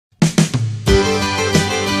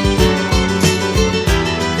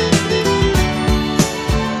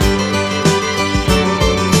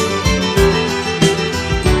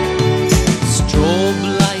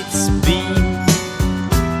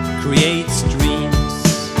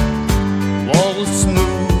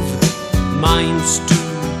minds do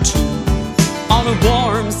too, on a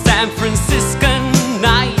warm San Franciscan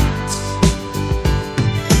night.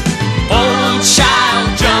 Old child,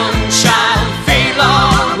 young child, feel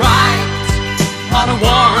alright on a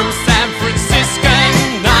warm San Franciscan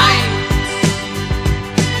night.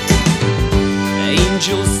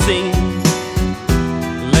 Angels sing,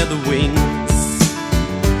 leather wings,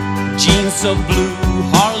 jeans of blue,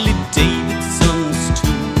 Harley Davidsons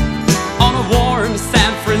too, on a warm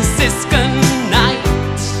San Franciscan night.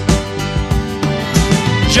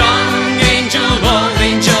 Young angel, old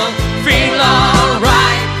angel, feel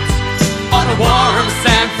alright on a warm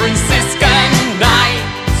San Franciscan night.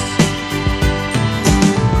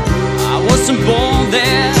 I wasn't born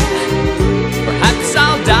there, perhaps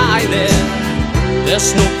I'll die there.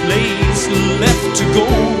 There's no place left to go.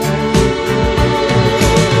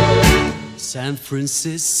 San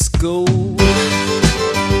Francisco.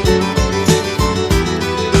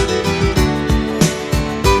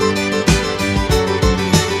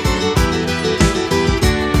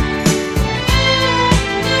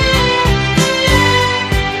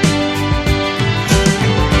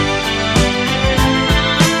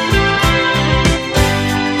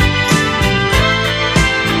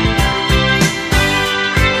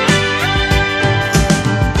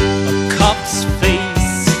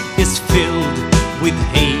 With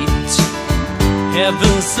hate,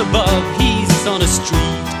 heavens above, he's on a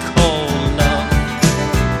street called love.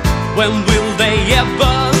 When will